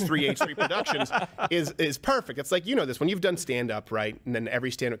of H3 Productions is perfect. It's like, you know this, when you've done stand-up, right? And then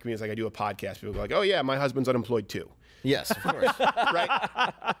every stand-up comedian is like, I do a podcast. People go like, oh yeah, my husband's unemployed too. Yes, of course.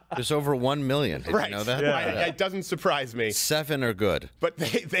 Right? There's over 1 million. Did you know that? Yeah. It doesn't surprise me. 7 are good. But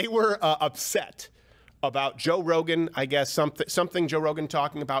they were upset about Joe Rogan, I guess, something Joe Rogan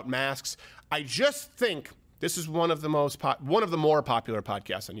talking about masks. I just think this is one of the more popular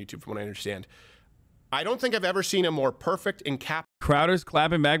podcasts on YouTube, from what I understand. I don't think I've ever seen a more perfect Crowder's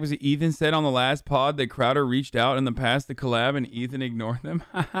clapping back because Ethan said on the last pod that Crowder reached out in the past to collab and Ethan ignored them.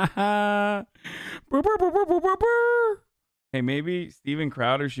 Hey, maybe Steven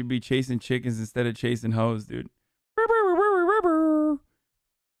Crowder should be chasing chickens instead of chasing hoes, dude.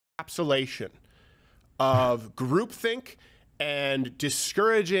 encapsulation of groupthink and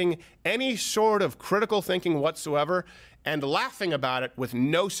discouraging any sort of critical thinking whatsoever and laughing about it with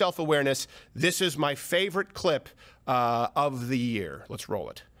no self-awareness. This is my favorite clip of the year. Let's roll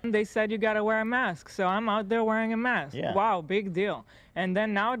it. They said you gotta wear a mask, so I'm out there wearing a mask. Yeah. Wow, big deal. And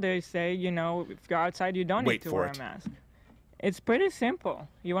then now they say, you know, if you're outside, you don't Wait need to for wear it. a mask. It's pretty simple.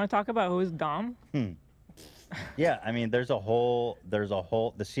 You want to talk about who's dumb? Yeah, I mean, the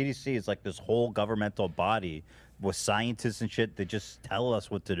CDC is like this whole governmental body with scientists and shit that just tell us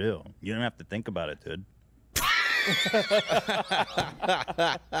what to do. You don't have to think about it, dude.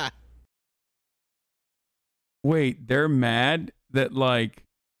 Wait, they're mad that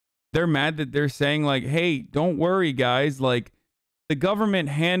they're saying like, hey, don't worry, guys. Like, the government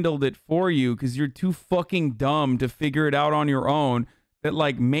handled it for you because you're too fucking dumb to figure it out on your own. That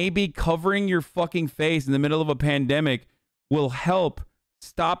like maybe covering your fucking face in the middle of a pandemic will help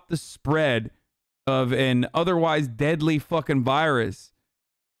stop the spread of an otherwise deadly fucking virus.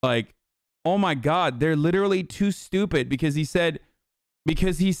 Like, oh my God, they're literally too stupid because he said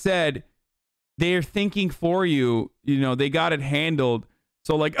they're thinking for you, you know, they got it handled.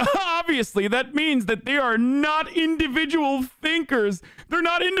 So like, obviously that means that they are not individual thinkers. They're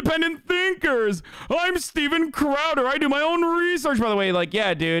not independent thinkers. I'm Steven Crowder. I do my own research, by the way. Like,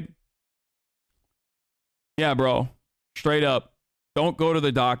 yeah, dude. Yeah, bro. Straight up. Don't go to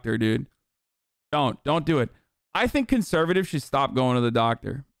the doctor, dude. Don't do it. I think conservatives should stop going to the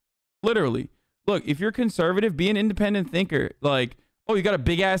doctor. Literally. Look, if you're conservative, be an independent thinker. Like, oh, you got a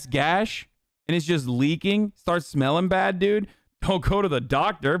big ass gash and it's just leaking, starts smelling bad, dude. Don't go to the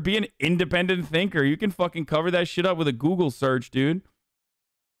doctor. Be an independent thinker. You can fucking cover that shit up with a Google search, dude.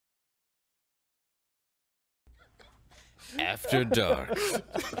 After dark.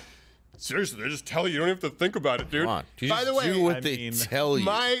 Seriously, they just tell you. You don't have to think about it, dude. Come on. You By just the way, do what they tell you.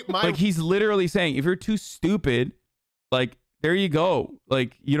 Like, he's literally saying, if you're too stupid, like, there you go.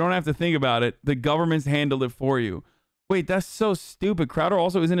 Like, you don't have to think about it. The government's handled it for you. Wait, that's so stupid. Crowder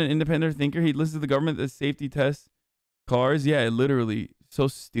also isn't an independent thinker. He listens to the government that safety tests cars. Yeah, literally. So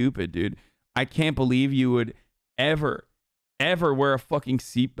stupid, dude. I can't believe you would ever wear a fucking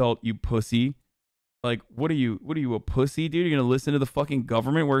seatbelt, you pussy. Like, what are you, a pussy, dude? You're gonna listen to the fucking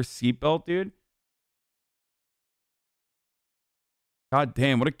government wear a seatbelt, dude? God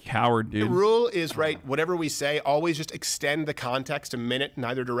damn, what a coward, dude. The rule is, right, whatever we say, always just extend the context a minute in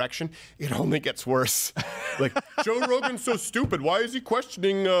either direction. It only gets worse. Like, Joe Rogan's so stupid. Why is he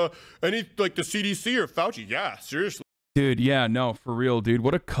questioning any, like, the CDC or Fauci? Yeah, seriously. Dude, yeah, no, for real, dude.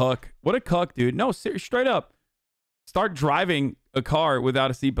 What a cuck. What a cuck, dude. No, straight up. Start driving a car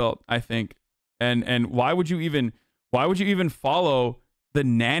without a seatbelt, I think. And why would you even follow the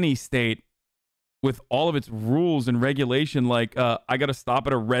nanny state with all of its rules and regulation? Like, I gotta stop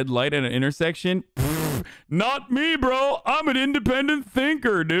at a red light at an intersection. Pfft, not me, bro. I'm an independent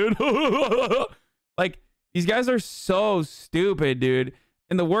thinker, dude. Like, these guys are so stupid, dude.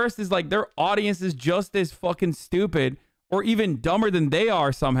 And the worst is, like, their audience is just as fucking stupid or even dumber than they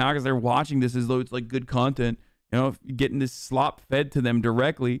are somehow, because they're watching this as though it's like good content, you know, getting this slop fed to them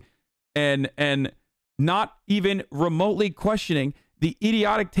directly, and not even remotely questioning the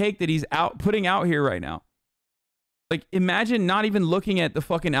idiotic take that he's putting out here right now. Like, imagine not even looking at the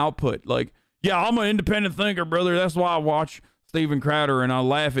fucking output. Like, yeah, I'm an independent thinker, brother. That's why I watch Steven Crowder and I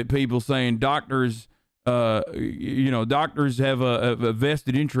laugh at people saying doctors, doctors have a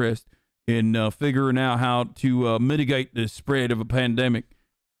vested interest in figuring out how to mitigate the spread of a pandemic.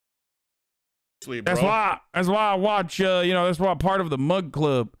 That's why I watch, that's why I'm part of the Mug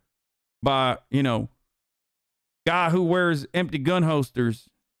Club by, guy who wears empty gun holsters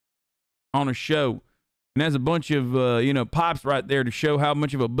on a show and has a bunch of, pops right there to show how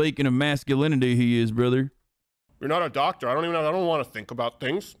much of a beacon of masculinity he is, brother. You're not a doctor. I don't want to think about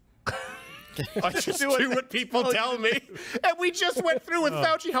things. I just do what people tell me. And we just went through with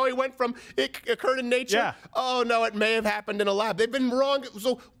Fauci how he went from it occurred in nature. Yeah. Oh, no, it may have happened in a lab. They've been wrong.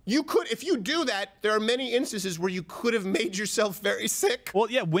 So you could, if you do that, there are many instances where you could have made yourself very sick. Well,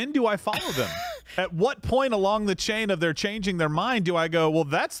 yeah, when do I follow them? At what point along the chain of their changing their mind do I go, well,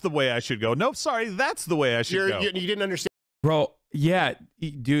 that's the way I should go? Nope, sorry, that's the way I should go. You didn't understand. Bro, yeah,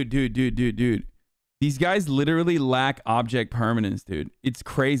 dude. These guys literally lack object permanence, dude. It's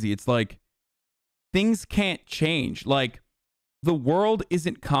crazy. It's like, things can't change. Like, the world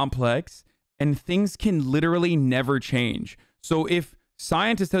isn't complex and things can literally never change. So if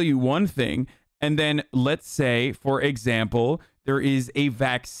scientists tell you one thing, and then let's say, for example, there is a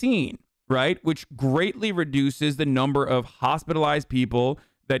vaccine, right, which greatly reduces the number of hospitalized people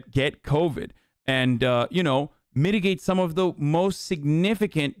that get COVID and, mitigate some of the most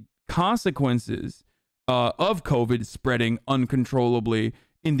significant consequences of COVID spreading uncontrollably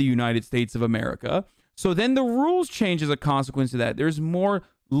in the United States of America. So then the rules change as a consequence of that. There's more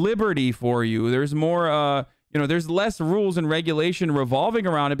liberty for you. There's more, there's less rules and regulation revolving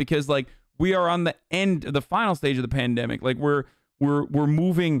around it because, like, we are on the end, the final stage of the pandemic. Like, we're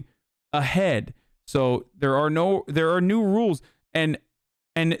moving ahead. So there are new rules, and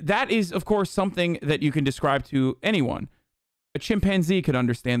that is, of course, something that you can describe to anyone. A chimpanzee could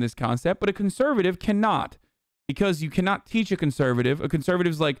understand this concept, but a conservative cannot. Because you cannot teach a conservative. A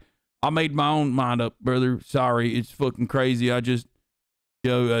conservative's like, I made my own mind up, brother. Sorry, it's fucking crazy. I just,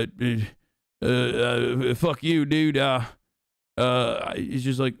 fuck you, dude. It's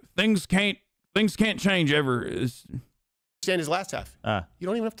just like things can't change ever. Understand his last half. You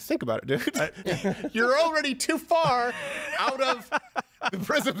don't even have to think about it, dude. You're already too far out of the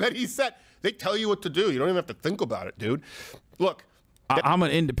prison that he set. They tell you what to do. You don't even have to think about it, dude. Look, I'm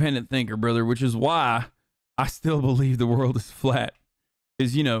an independent thinker, brother, which is why I still believe the world is flat.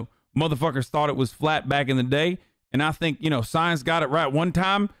 Because, motherfuckers thought it was flat back in the day. And I think, science got it right one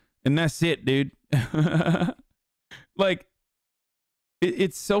time. And that's it, dude. Like,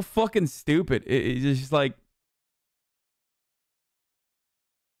 it's so fucking stupid. It's just like,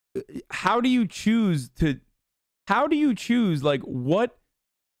 how do you choose, like, what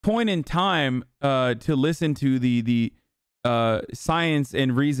point in time to listen to the science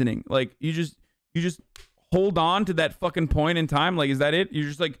and reasoning? Like, you just hold on to that fucking point in time. Like, is that it? You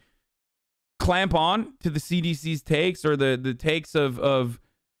just like clamp on to the CDC's takes or the takes of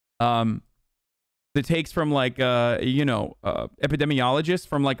the takes from like epidemiologists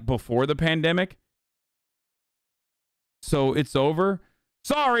from like before the pandemic. So it's over.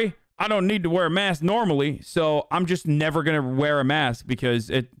 Sorry, I don't need to wear a mask normally, so I'm just never gonna wear a mask because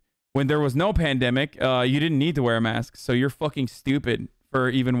when there was no pandemic, you didn't need to wear a mask. So you're fucking stupid for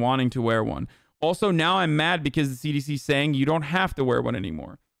even wanting to wear one. Also, now I'm mad because the CDC is saying you don't have to wear one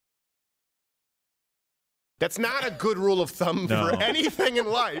anymore. That's not a good rule of thumb for anything in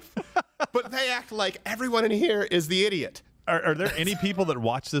life. But they act like everyone in here is the idiot. Are there any people that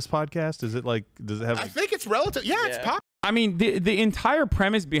watch this podcast? Is it like, does it have? I think it's relative. Yeah, it's popular. I mean, the entire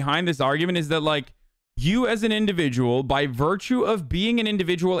premise behind this argument is that, like, you as an individual, by virtue of being an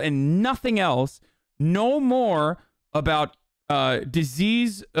individual and nothing else, know more about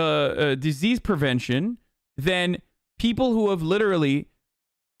disease prevention than people who have literally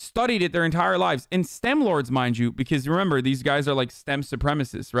studied it their entire lives. And STEM lords, mind you, because remember, these guys are like STEM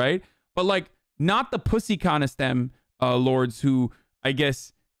supremacists, right? But like, not the pussy kind of STEM lords who, I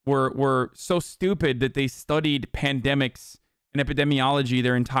guess, were so stupid that they studied pandemics and epidemiology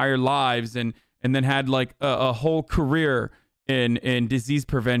their entire lives and then had like a whole career in disease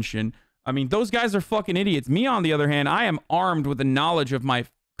prevention. I mean, those guys are fucking idiots. Me, on the other hand, I am armed with the knowledge of my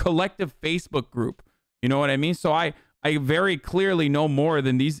collective Facebook group. You know what I mean? So I very clearly know more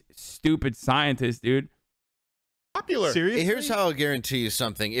than these stupid scientists, dude. Popular. Seriously? Here's how I'll guarantee you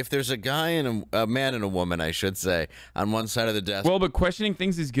something. If there's a guy and a man and a woman, I should say, on one side of the desk. Well, but questioning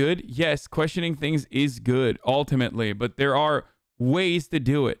things is good. Yes, questioning things is good, ultimately. But there are ways to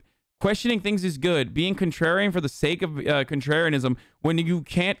do it. Questioning things is good. Being contrarian for the sake of contrarianism, when you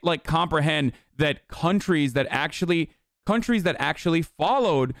can't like comprehend that countries that actually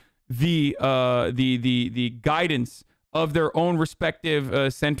followed the guidance of their own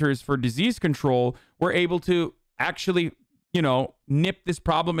respective centers for disease control were able to actually, you know, nip this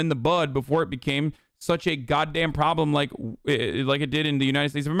problem in the bud before it became such a goddamn problem like it did in the United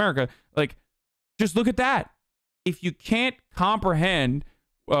States of America. Like, just look at that. If you can't comprehend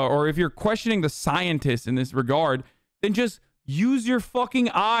or if you're questioning the scientists in this regard, then just use your fucking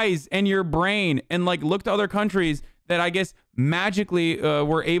eyes and your brain and like look to other countries that I guess magically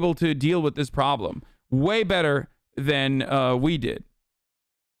were able to deal with this problem way better than we did.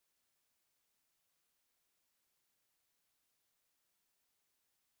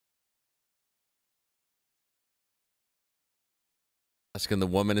 Asking the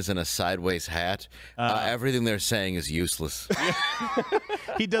woman is in a sideways hat. Everything they're saying is useless.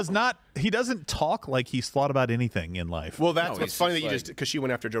 He doesn't talk like he's thought about anything in life. Well, that's what's funny that you just, because she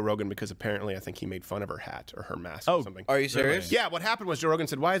went after Joe Rogan because apparently I think he made fun of her hat or her mask or something. Are you serious? Yeah, what happened was Joe Rogan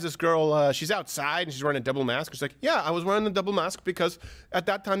said, why is this girl, she's outside and she's wearing a double mask. She's like, yeah, I was wearing the double mask because at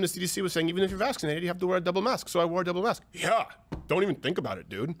that time the CDC was saying even if you're vaccinated, you have to wear a double mask. So I wore a double mask. Yeah, don't even think about it,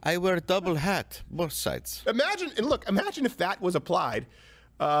 dude. I wear a double hat, both sides. Imagine, and look, imagine if that was applied.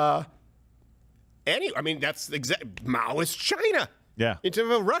 I mean, that's Maoist China. Yeah. Into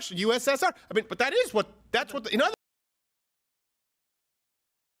Russia, USSR. I mean, but that's what, in other.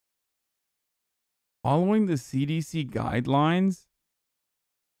 Following the CDC guidelines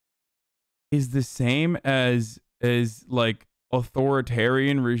is the same as like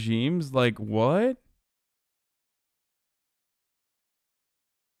authoritarian regimes. Like, what?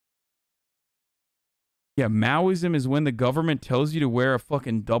 Yeah, Maoism is when the government tells you to wear a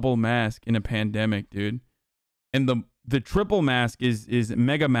fucking double mask in a pandemic, dude. And the triple mask is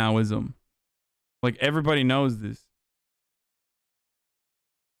mega Maoism. Like, everybody knows this.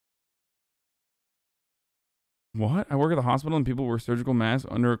 What? I work at the hospital and people wear surgical masks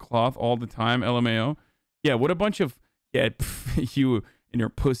under a cloth all the time, LMAO. Yeah, what a bunch of, you in your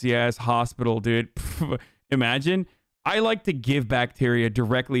pussy ass hospital, dude. Imagine. I like to give bacteria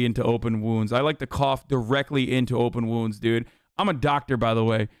directly into open wounds. I like to cough directly into open wounds, dude. I'm a doctor, by the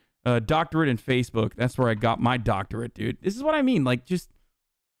way. Doctorate in Facebook. That's where I got my doctorate, dude. This is what I mean. Like, just,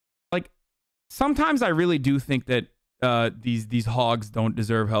 like, sometimes I really do think that these hogs don't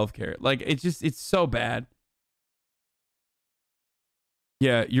deserve healthcare. Like, it's so bad.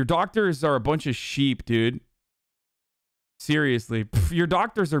 Yeah, your doctors are a bunch of sheep, dude. Seriously. Your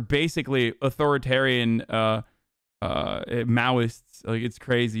doctors are basically authoritarian Maoists. Like, it's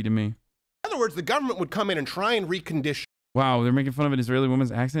crazy to me. In other words, the government would come in and try and recondition. Wow, they're making fun of an Israeli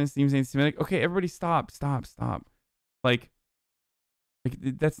woman's accent. Seems anti-Semitic. Okay, everybody stop. Like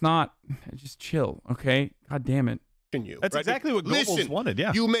that's not, just chill, okay? God damn it. That's exactly what globals wanted,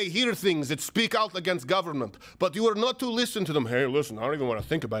 yeah. You may hear things that speak out against government, but you are not to listen to them. Hey, listen, I don't even want to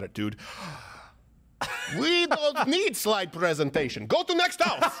think about it, dude. We don't need slide presentation. Go to next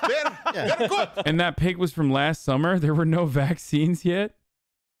house. They're good. And that pig was from last summer. There were no vaccines yet.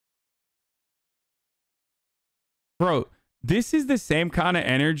 Bro, this is the same kind of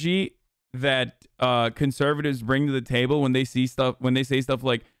energy that conservatives bring to the table when they say stuff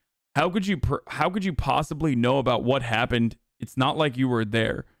like, how could you possibly know about what happened? It's not like you were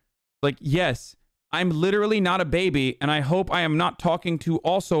there. Like, yes, I'm literally not a baby, and I hope I am not talking to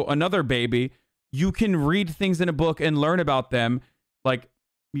also another baby. You can read things in a book and learn about them. Like,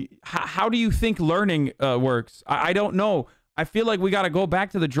 how do you think learning works? I don't know. I feel like we got to go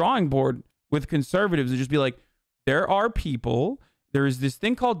back to the drawing board with conservatives and just be like, there are people, there is this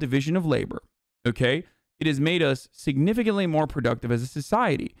thing called division of labor, okay? It has made us significantly more productive as a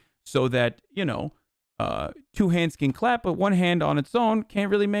society so that, you know, two hands can clap, but one hand on its own can't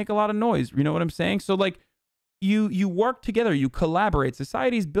really make a lot of noise. You know what I'm saying? So like you work together, you collaborate.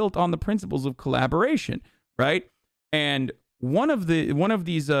 Society is built on the principles of collaboration, right? And one of these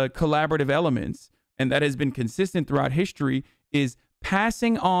collaborative elements, and that has been consistent throughout history, is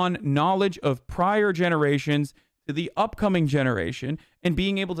passing on knowledge of prior generations to the upcoming generation and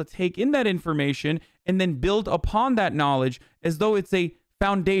being able to take in that information and then build upon that knowledge as though it's a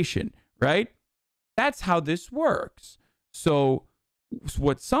foundation, right? That's how this works. So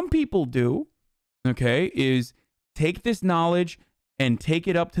what some people do, okay, is take this knowledge and take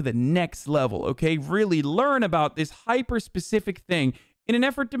it up to the next level, okay? Really learn about this hyper-specific thing in an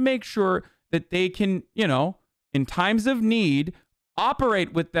effort to make sure that they can, you know, in times of need,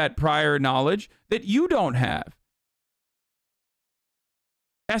 operate with that prior knowledge that you don't have.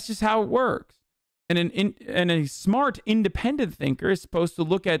 That's just how it works. And a smart, independent thinker is supposed to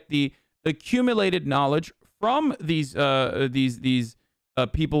look at the accumulated knowledge from these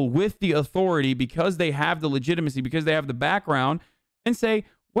people with the authority, because they have the legitimacy, because they have the background, and say,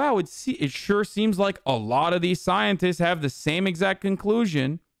 wow, it sure seems like a lot of these scientists have the same exact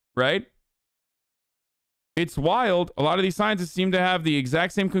conclusion, right? It's wild. A lot of these scientists seem to have the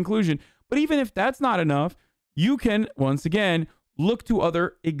exact same conclusion. But even if that's not enough, you can, once again, look to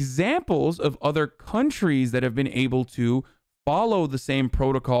other examples of other countries that have been able to follow the same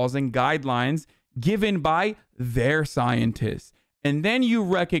protocols and guidelines given by their scientists. And then you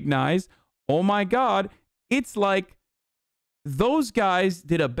recognize, oh my God, it's like those guys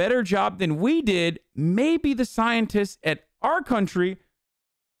did a better job than we did. Maybe the scientists at our country,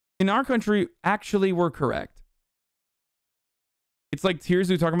 in our country, actually were correct. It's like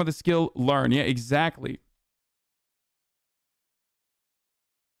Tirzu talking about the skill learn. Yeah, exactly.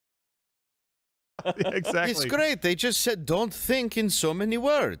 Exactly. It's great. They just said don't think in so many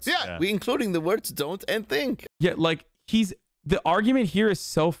words. Yeah. We including the words don't and think. Yeah, like the argument here is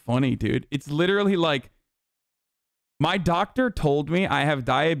so funny, dude. It's literally like, my doctor told me I have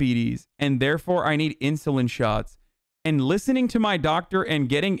diabetes and therefore I need insulin shots. And listening to my doctor and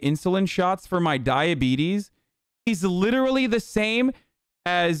getting insulin shots for my diabetes is literally the same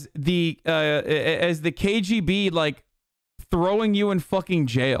as the KGB like throwing you in fucking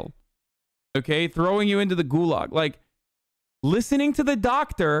jail. Okay, throwing you into the gulag. Like, listening to the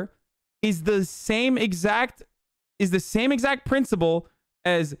doctor is the same exact principle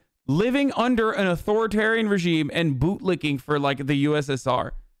as living under an authoritarian regime and bootlicking for like the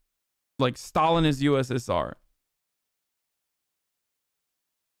USSR, like Stalinist USSR.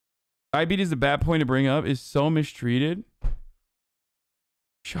 Diabetes is a bad point to bring up. Is so mistreated.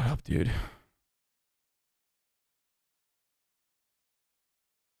 Shut up, dude.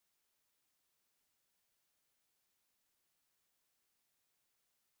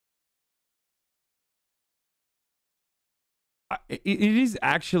 It is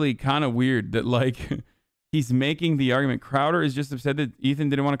actually kind of weird that like he's making the argument. Crowder is just upset that Ethan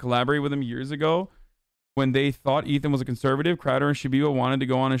didn't want to collaborate with him years ago when they thought Ethan was a conservative. Crowder and Shabiba wanted to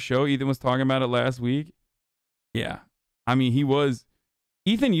go on a show. Ethan was talking about it last week. Yeah. I mean,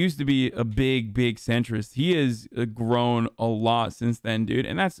 Ethan used to be a big centrist. He has grown a lot since then, dude.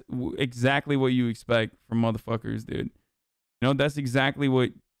 And that's exactly what you expect from motherfuckers, dude. You know, that's exactly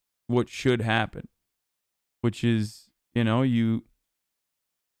what should happen, which is, you know,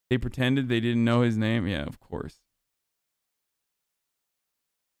 they pretended they didn't know his name. Yeah, of course.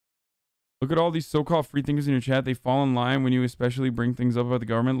 Look at all these so-called free thinkers in your chat. They fall in line when you especially bring things up about the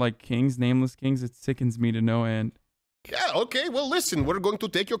government, like kings, nameless kings. It sickens me to no end. Yeah, okay, well, listen, we're going to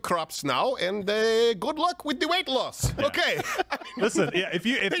take your crops now, and good luck with the weight loss. Okay. Listen, yeah, if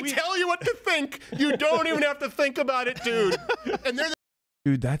they tell you what to think, you don't even have to think about it, dude. And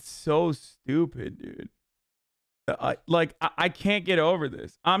Dude, that's so stupid, dude. I can't get over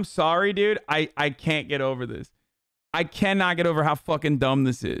this. I'm sorry, dude. I can't get over this. I cannot get over how fucking dumb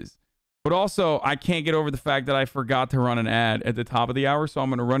this is. But also, I can't get over the fact that I forgot to run an ad at the top of the hour, so I'm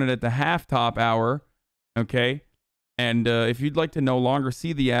going to run it at the half-top hour, okay? And if you'd like to no longer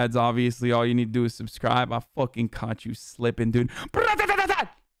see the ads, obviously, all you need to do is subscribe. I fucking caught you slipping, dude.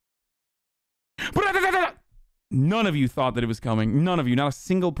 None of you thought that it was coming. None of you. Not a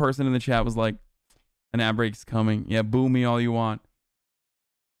single person in the chat was like, an ad break's coming. Yeah, boo me all you want.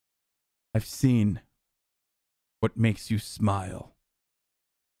 I've seen what makes you smile.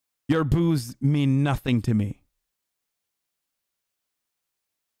 Your boos mean nothing to me.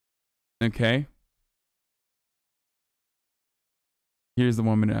 Okay. Here's the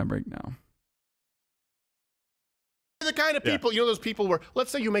 1 minute ad break now. The kind of people, you know, those people where, let's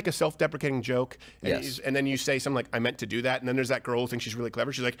say you make a self-deprecating joke, and, and then you say something like, I meant to do that, and then there's that girl who thinks she's really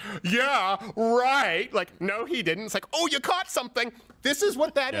clever. She's like, yeah, right. Like, no, he didn't. It's like, oh, you caught something. This is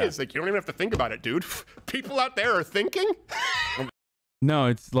what that is. Like, you don't even have to think about it, dude. People out there are thinking. No,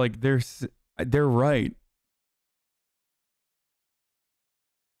 it's like they're right.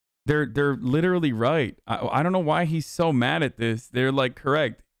 They're literally right. I don't know why he's so mad at this. They're like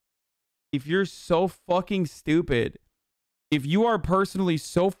correct. If you're so fucking stupid, if you are personally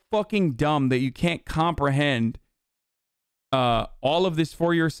so fucking dumb that you can't comprehend all of this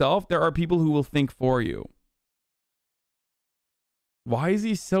for yourself, there are people who will think for you. Why is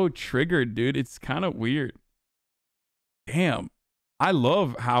he so triggered, dude? It's kind of weird. Damn. I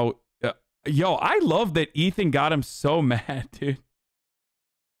love how... yo, I love that Ethan got him so mad, dude.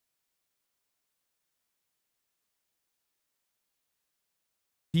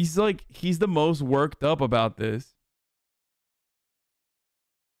 He's like, he's the most worked up about this.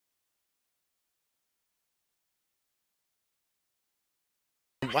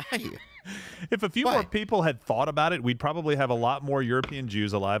 Why? If a few more people had thought about it, we'd probably have a lot more European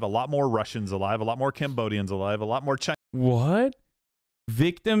Jews alive, a lot more Russians alive, a lot more Cambodians alive, a lot more Chinese. What?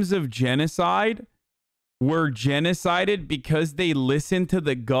 Victims of genocide were genocided because they listened to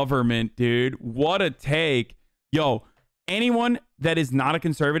the government, dude. What a take. Yo, anyone that is not a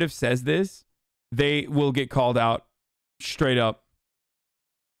conservative says this, they will get called out straight up.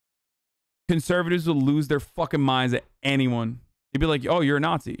 Conservatives will lose their fucking minds at anyone. You'd be like, oh, you're a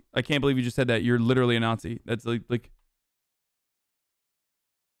Nazi. I can't believe you just said that. You're literally a Nazi. That's like...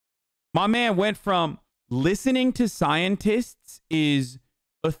 My man went from listening to scientists is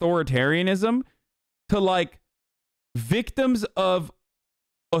authoritarianism to like victims of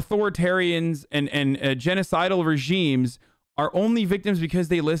authoritarians and genocidal regimes are only victims because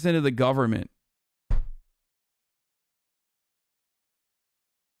they listen to the government.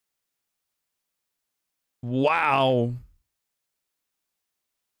 Wow.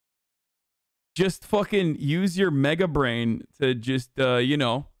 Just fucking use your mega brain to just, you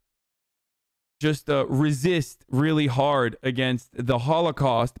know, just resist really hard against the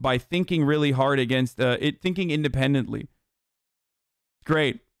Holocaust by thinking really hard against thinking independently.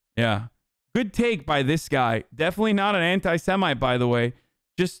 Great. Yeah. Good take by this guy. Definitely not an anti-Semite, by the way.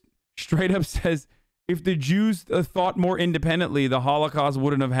 Just straight up says, if the Jews thought more independently, the Holocaust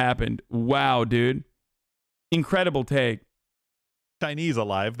wouldn't have happened. Wow, dude. Incredible take. Chinese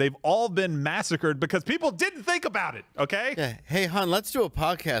alive. They've all been massacred because people didn't think about it, okay? Yeah. Hey, hon, let's do a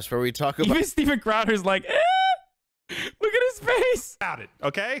podcast where we talk about... Even Steven Crowder's like, look at his face. About it,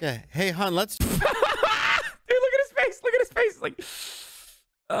 okay? Yeah. Hey, hon, let's... Dude, look at his face. Look at his face. Like,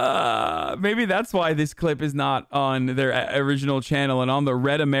 maybe that's why this clip is not on their original channel and on the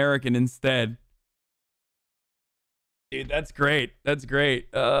Red American instead. Dude, that's great. That's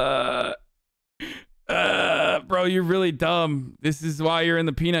great. Bro, you're really dumb. This is why you're in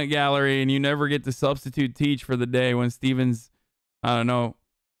the peanut gallery and you never get to substitute teach for the day when Steven's, I don't know,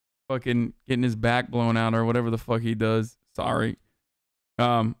 fucking getting his back blown out or whatever the fuck he does. Sorry.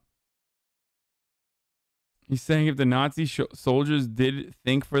 He's saying if the Nazi soldiers did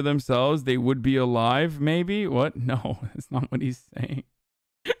think for themselves, they would be alive, maybe? What? No, that's not what he's saying.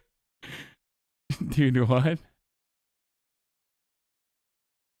 Dude, what?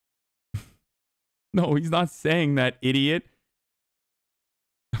 No, he's not saying that, idiot.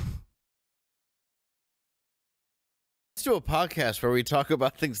 Let's do a podcast where we talk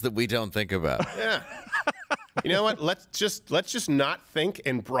about things that we don't think about. Yeah. You know what? Let's just not think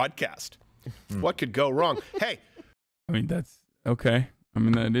and broadcast. What could go wrong? Hey. I mean, that's okay. I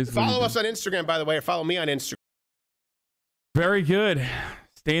mean, that is. Follow us on Instagram, by the way, or follow me on Instagram. Very good.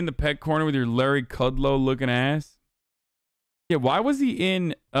 Stay in the pet corner with your Larry Kudlow looking ass. Yeah, why was he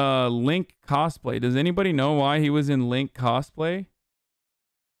in Link cosplay? Does anybody know why he was in Link cosplay?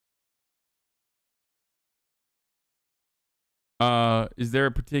 Is there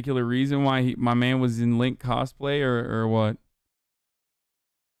a particular reason why my man was in Link cosplay or what?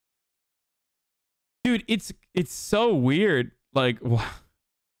 Dude, it's so weird. Like,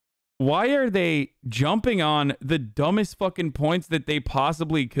 why are they jumping on the dumbest fucking points that they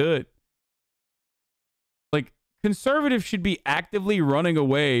possibly could? Like, conservatives should be actively running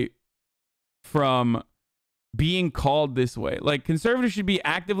away from being called this way. Like, conservatives should be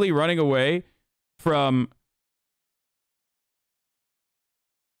actively running away from,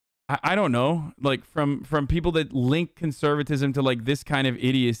 I don't know, like from people that link conservatism to like this kind of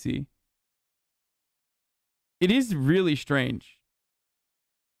idiocy. It is really strange.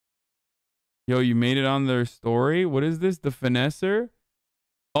 Yo, you made it on their story? What is this? The Finesser?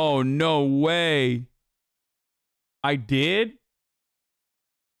 Oh, no way. I did?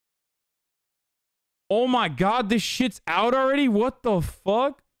 Oh my God, this shit's out already? What the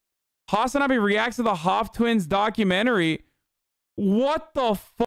fuck? Hasanabi reacts to the Hoff twins documentary. What the fuck?